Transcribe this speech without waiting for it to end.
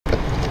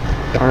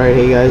Alright,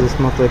 hey guys, it's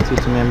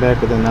Munny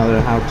back with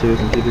another how-to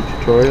computer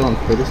tutorial, and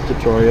for this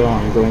tutorial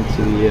I'm going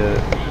to be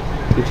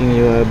teaching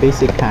you a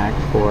basic hack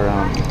for,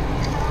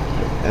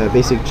 a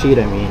basic cheat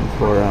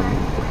for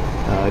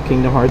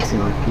Kingdom Hearts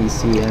and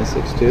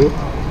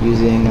PCSX2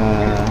 using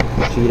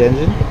the cheat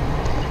engine.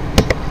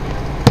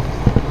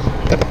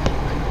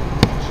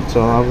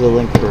 So I'll have the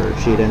link for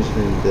cheat engine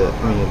in the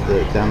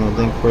download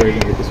link for it in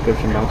the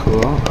description box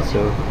below.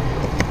 So,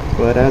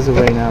 but as of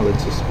right now,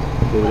 let's just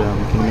boot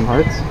Kingdom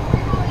Hearts.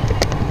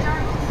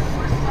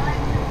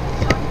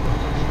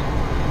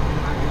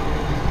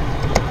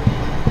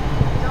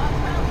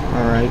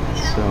 Alright,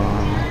 so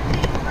I'm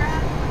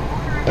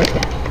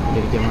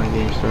gonna get my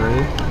game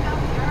started.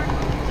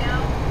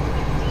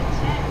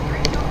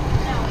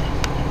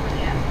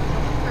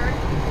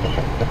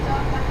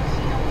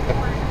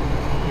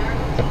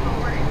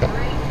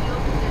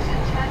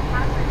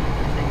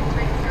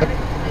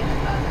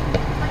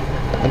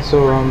 And so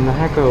the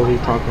hack I'll be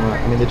talking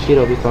about, the cheat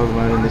I'll be talking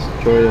about in this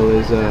tutorial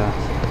is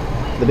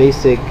the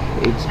basic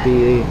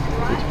HP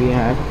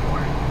hack,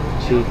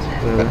 cheat,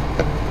 whatever.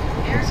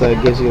 It's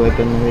it gives you like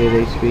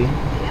unlimited HP.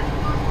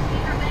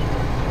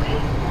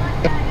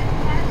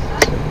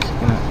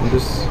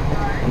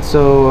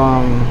 So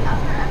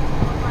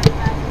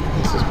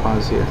let's just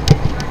pause here.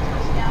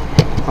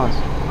 Pause.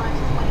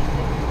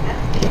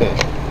 Okay.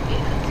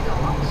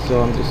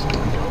 So I'm just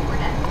gonna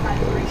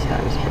go to the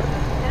status bar.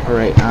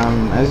 Alright,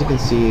 as you can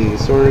see,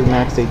 sort of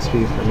max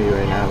HP for me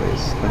right now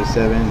is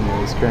 27,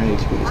 and his current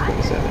HP is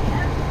 27.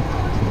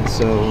 And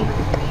so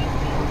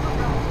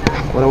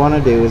what I want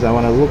to do is I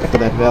want to look for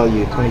that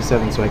value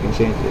 27 so I can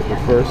change it, but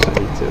first I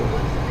need to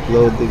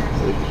load the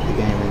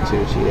game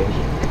into a cheat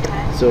engine.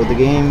 So the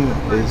game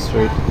is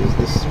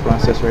this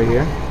process right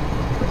here.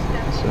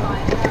 So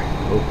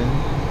open.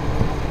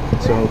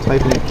 So I'll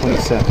type in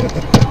 27.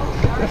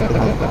 That's the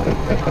health value.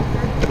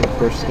 So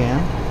first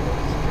scan.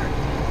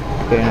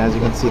 Okay, and as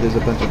you can see, there's a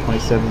bunch of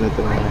 27s at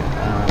the moment.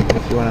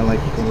 If you want to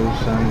remove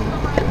some, if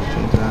you want to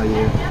change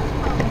value,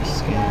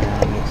 next scan,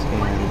 next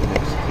scan,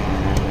 next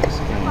scan, next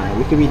scan.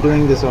 We could be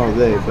doing this all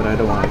day, but I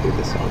don't want to do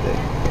this all day.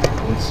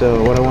 And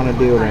so what I want to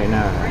do right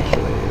now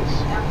actually is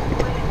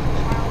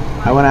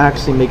I want to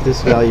actually make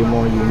this value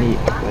more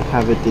unique, like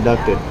have it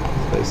deducted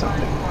by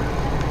something.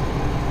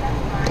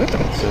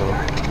 And so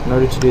in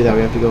order to do that,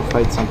 we have to go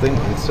fight something,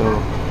 and so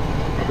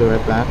I'll be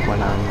right back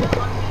when I'm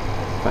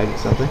fighting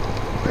something.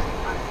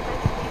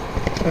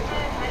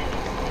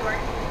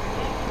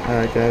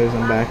 Alright guys,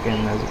 I'm back,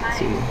 and as you can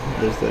see,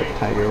 there's the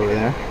tiger over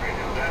there.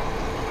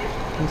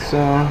 And so,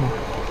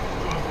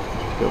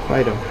 let's go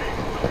fight him.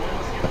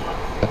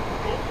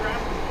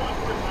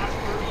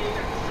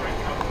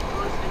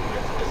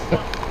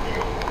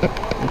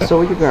 And so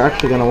what you're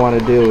actually going to want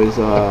to do is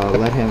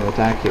let him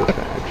attack you,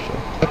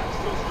 actually.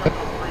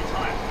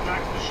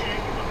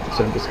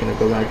 So I'm just going to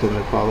go back to him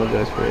and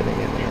apologize for hitting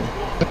him, and then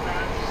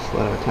just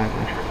let him attack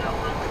me.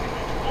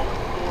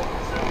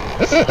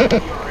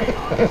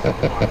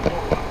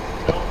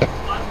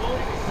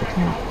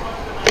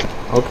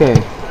 Okay,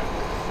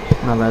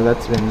 now that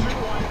that's been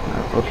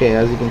okay,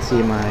 as you can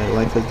see, my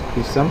life has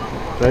decreased some,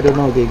 so I don't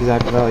know the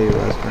exact value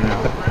as for now,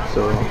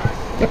 so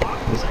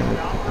I'm just gonna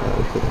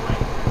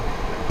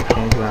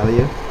change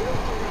value,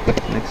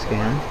 next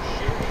scan.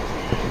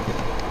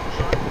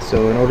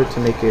 So in order to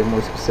make it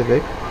more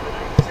specific,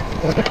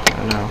 I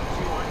don't know,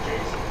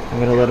 I'm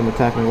gonna let him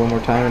attack me one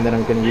more time, and then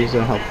I'm gonna use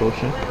a health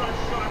potion.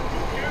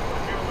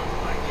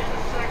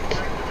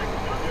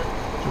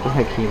 What the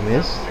heck, he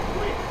missed?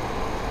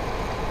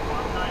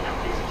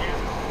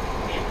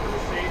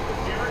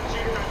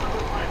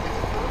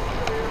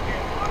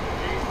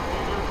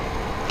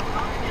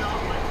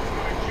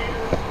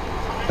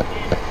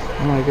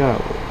 Oh my god.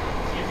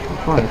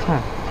 Come on,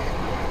 attack.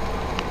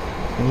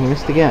 And he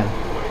missed again.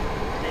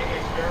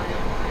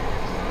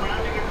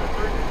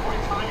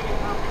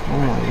 Oh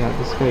my god,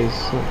 this guy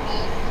sucks.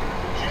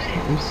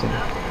 Stop missing.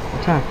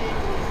 Attack.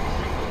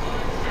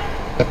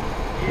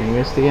 And he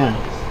missed again.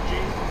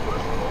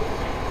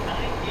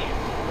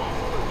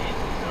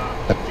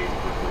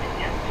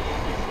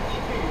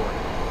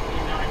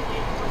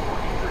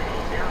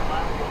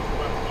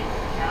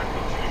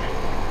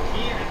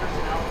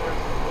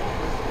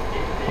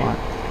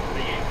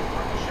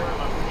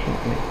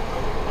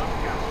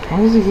 Why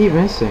does he keep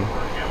missing?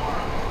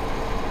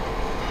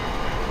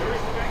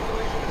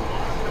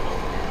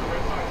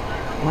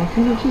 Why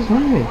can't he just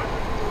hit me?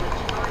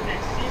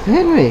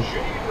 Hit me!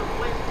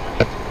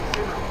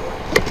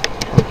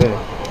 Okay,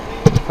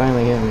 he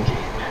finally hit me.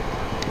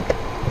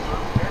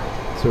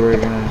 So we're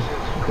gonna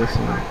do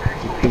some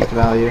decreased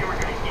value.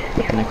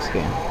 Next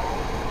game.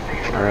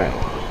 Alright.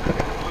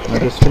 I'll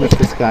just finish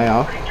this guy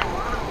off.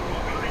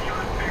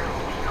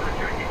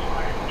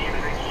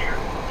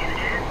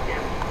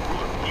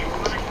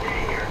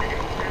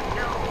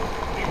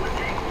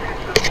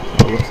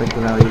 Looks like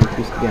the value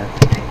decreased again.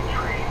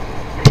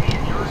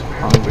 Just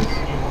pause this.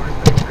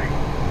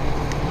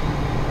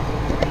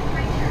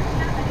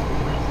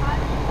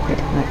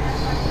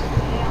 Next.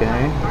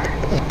 Okay.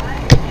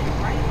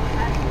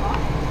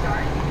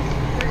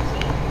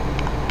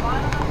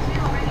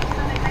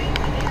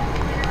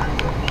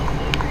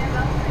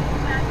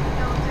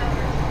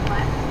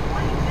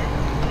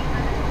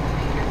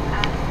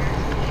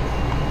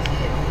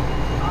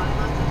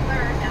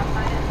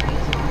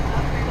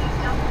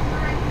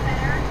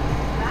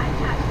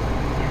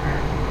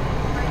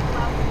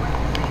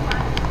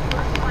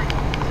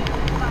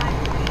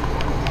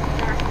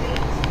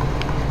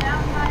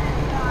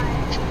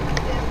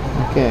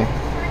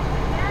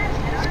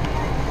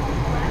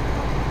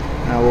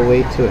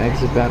 way to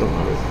exit battle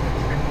mode.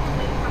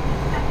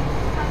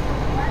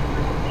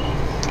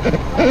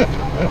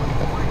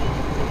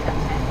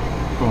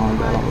 Go on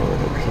battle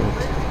mode,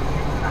 exit.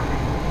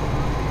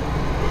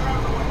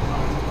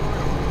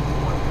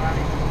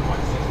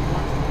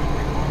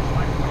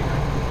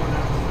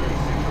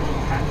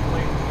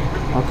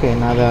 Okay,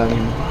 now that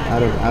I'm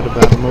out of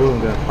battle mode,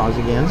 I'm gonna pause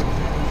again.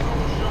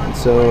 And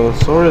so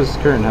Sora's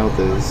current health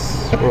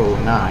is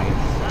 9.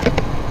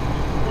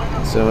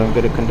 So I'm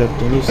gonna conduct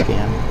a new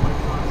scan.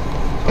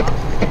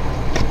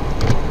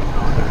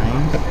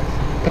 Alright.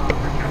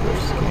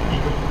 First scan.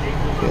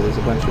 Okay, there's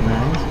a bunch of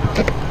 9s.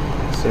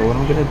 So what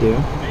I'm gonna do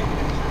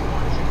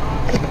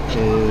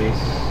is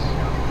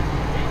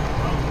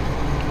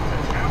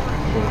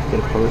I'm gonna get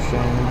a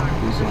potion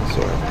using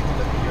Sora.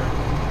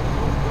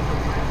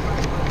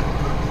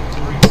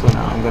 So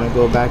now I'm gonna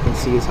go back and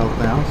see his health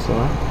now, so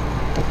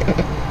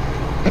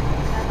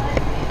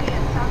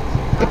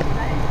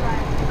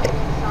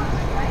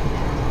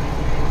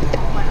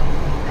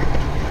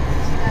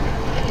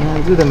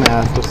do the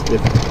math, what's the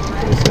difference?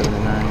 27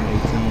 and 9,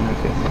 18,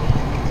 okay.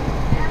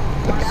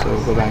 So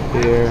go back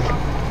here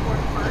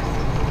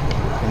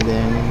and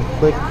then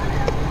click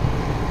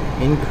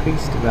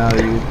increased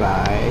value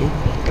by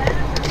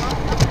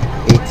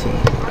 18.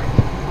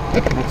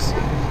 Next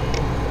scan.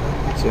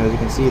 So as you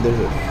can see, there's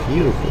a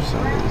few for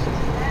some reason.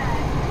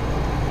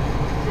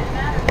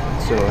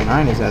 So a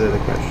 9 is out of the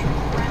question.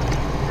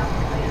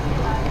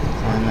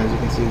 And as you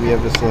can see, we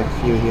have to select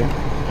few here.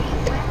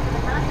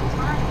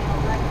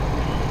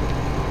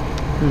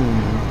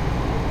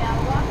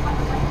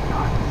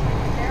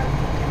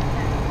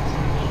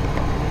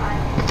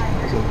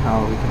 So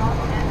how we can...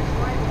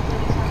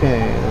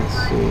 Okay, let's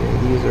see.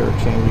 These are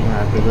changing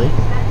rapidly.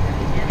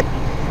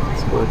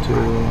 Let's go to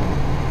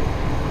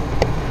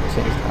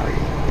change value.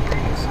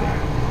 Next scan.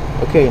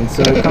 Okay, and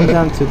so it comes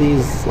down to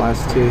these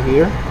last two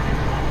here.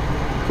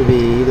 Could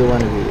be either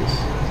one of these.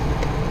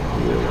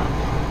 Either one.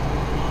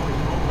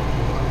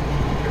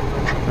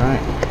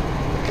 Alright.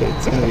 Okay,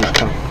 it's gonna be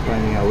tough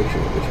finding out which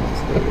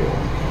one's the real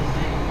one.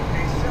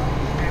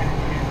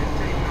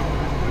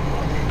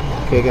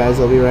 Okay guys,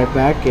 I'll be right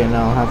back and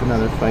I'll have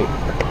another fight.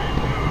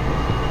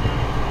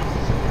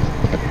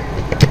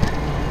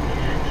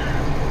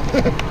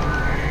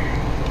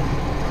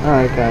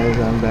 Alright guys,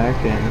 I'm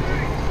back and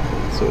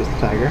so is the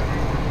tiger.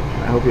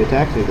 I hope he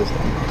attacks me this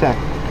time. Attack.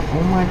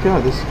 Oh my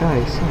god, this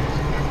guy sucks.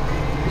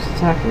 Just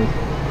attack me.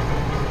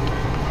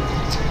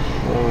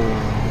 Oh.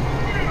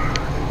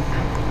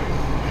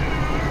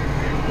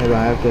 Maybe I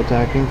have to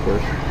attack him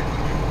first.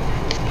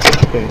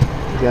 Okay,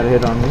 he got a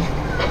hit on me.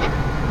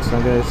 So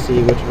I'm going to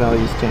see which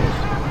values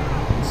changed.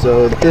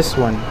 So this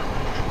one,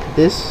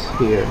 this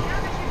here,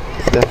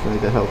 is definitely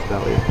the health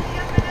value.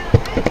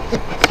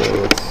 So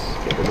let's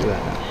get rid of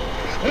that now.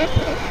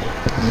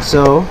 And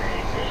so,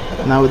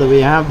 now that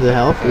we have the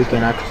health, we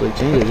can actually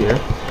change it here.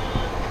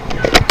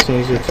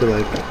 Change it to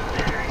like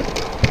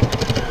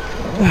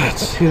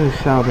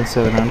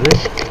 2,700.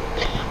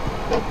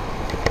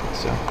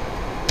 So,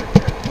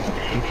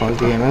 pause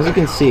the game. As you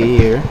can see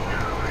here,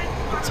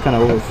 it's kind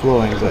of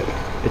overflowing, but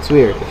it's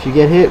weird. If you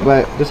get hit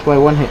by just by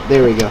one hit,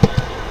 there we go.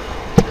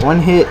 One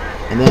hit,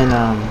 and then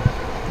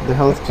the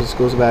health just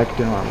goes back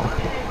to normal.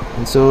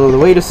 And so the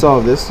way to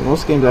solve this,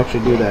 most games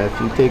actually do that.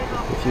 If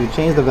you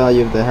change the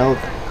value of the health,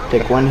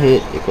 take one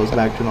hit, it goes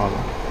back to normal.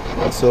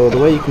 And so the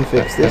way you can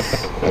fix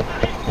this,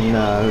 and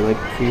like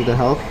freeze the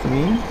health,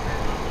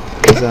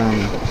 is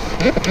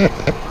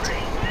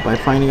by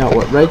finding out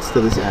what writes to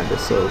this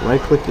address. So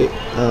right click it,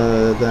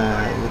 the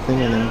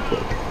thing, and then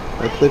click.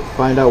 Right click,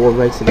 find out what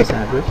writes to this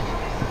address.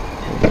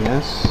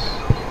 Yes.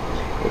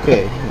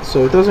 Okay,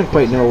 so it doesn't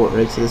quite know what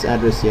writes to this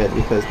address yet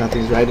because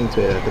nothing's writing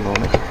to it at the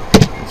moment.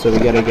 So we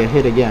gotta get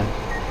hit again.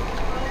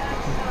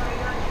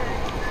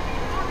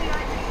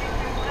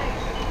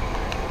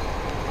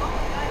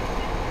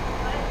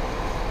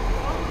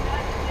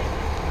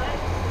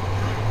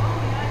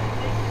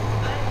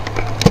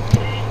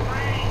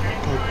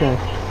 Okay.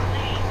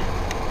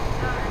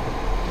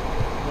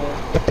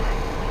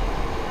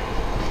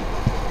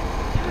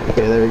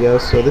 Okay, there we go.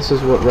 So this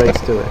is what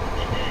writes to it.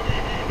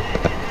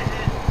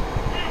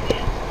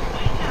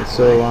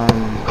 So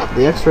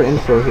the extra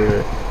info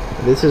here,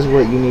 this is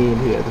what you need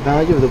here. The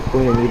value of the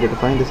pointer needed to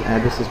find this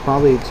address is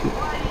probably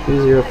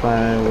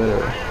 205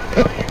 whatever.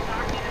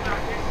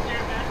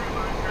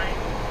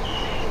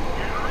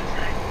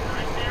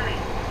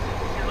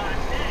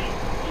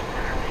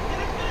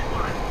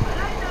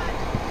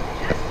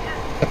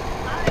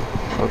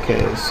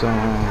 Okay, so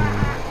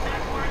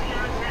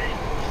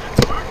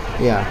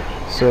yeah,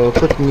 so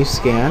click new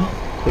scan,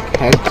 click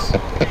hex,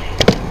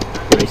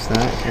 erase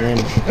that, and then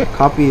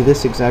copy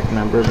this exact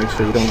number. Make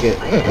sure you don't get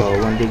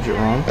one digit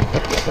wrong.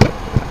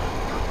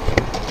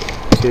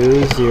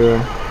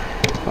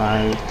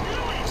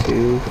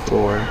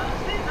 20524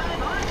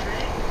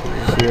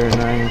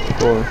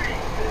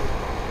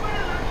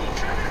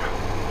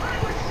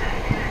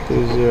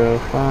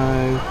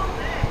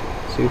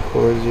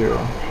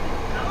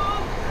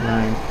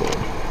 20524.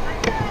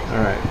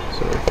 Alright,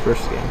 so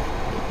first game.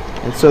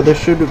 And so there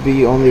should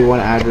be only one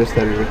address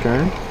that is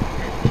returned.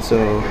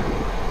 So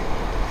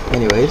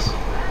anyways,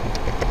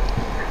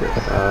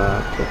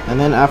 and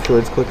then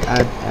afterwards click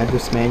add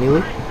address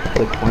manually,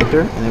 click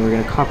pointer, and then we're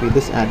going to copy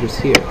this address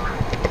here.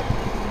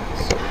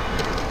 So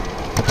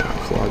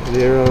log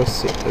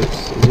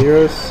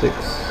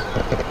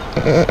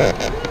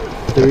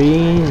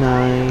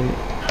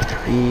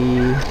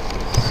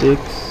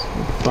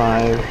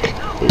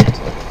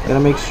 0639E658. Gotta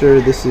make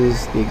sure this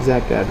is the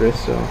exact address,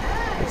 so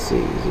let's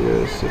see,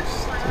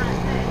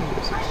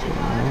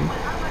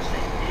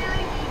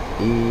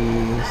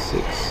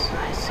 0639E6658.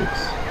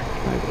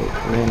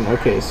 And then,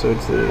 okay, so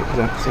it's the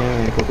exact same,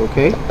 and click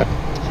OK.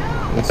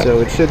 And so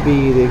it should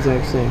be the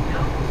exact same.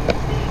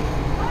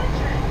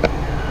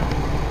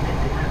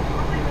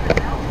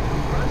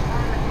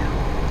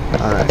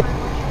 Alright,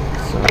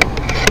 so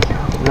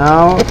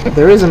now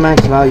there is a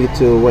max value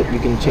to what you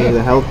can change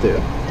the health to.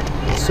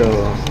 So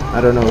I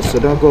don't know, so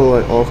don't go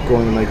like off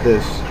going like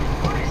this,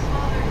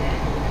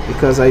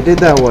 because I did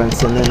that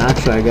once and then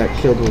actually I got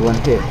killed with one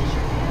hit.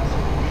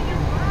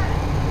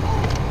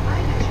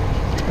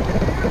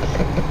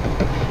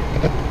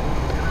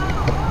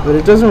 But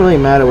it doesn't really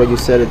matter what you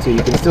set it to.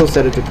 You can still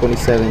set it to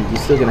 27. You're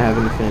still gonna have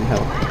infinite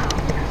health.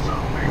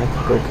 And I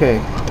click OK.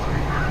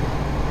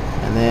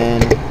 And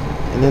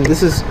then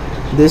this is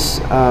this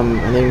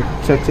and then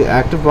check the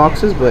active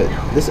boxes. But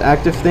this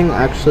active thing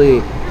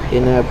actually,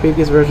 in a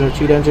previous version of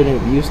Cheat Engine, it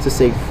used to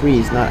say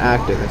freeze, not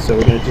active. And so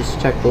we're gonna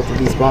just check both of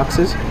these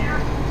boxes.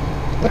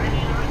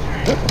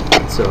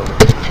 So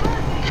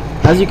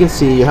as you can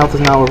see, your health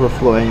is now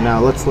overflowing.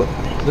 Now just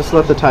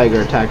let the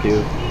tiger attack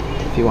you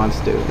if he wants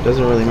to. It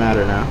doesn't really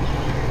matter now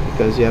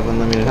because you have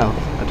unlimited health.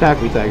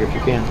 Attack me, tiger, if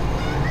you can.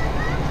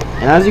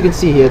 And as you can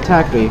see, he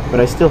attacked me, but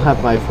I still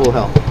have my full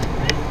health.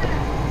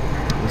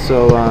 And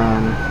so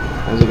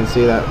as you can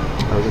see, that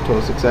was a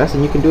total success.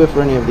 And you can do it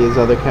for any of these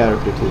other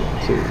characters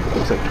too. It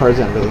looks like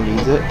Tarzan really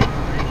needs it.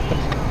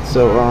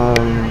 So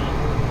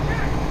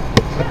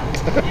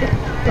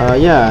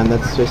yeah, and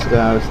that's basically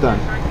how it's done.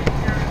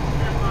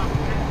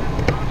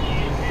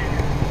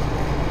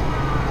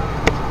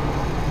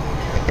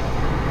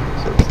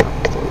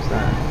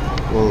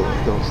 Well,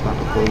 don't stop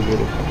it, close it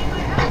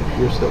if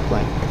you're still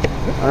playing.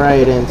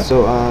 Alright, and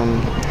so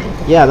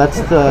yeah, that's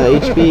the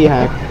HP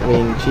hack,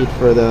 cheat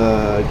for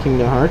the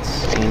Kingdom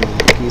Hearts and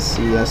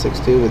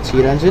PCSX2 with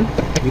Cheat Engine.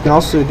 You can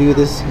also do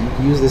this, you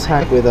can use this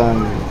hack with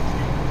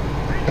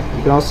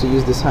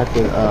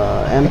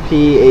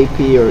MP, AP,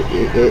 or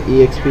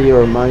EXP,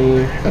 or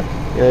Munny.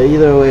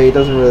 Either way, it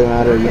doesn't really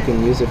matter, you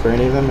can use it for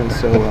any of them. And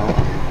so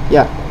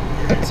yeah,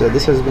 so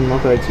this has been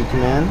Multi-IT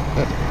Command,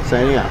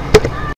 signing out.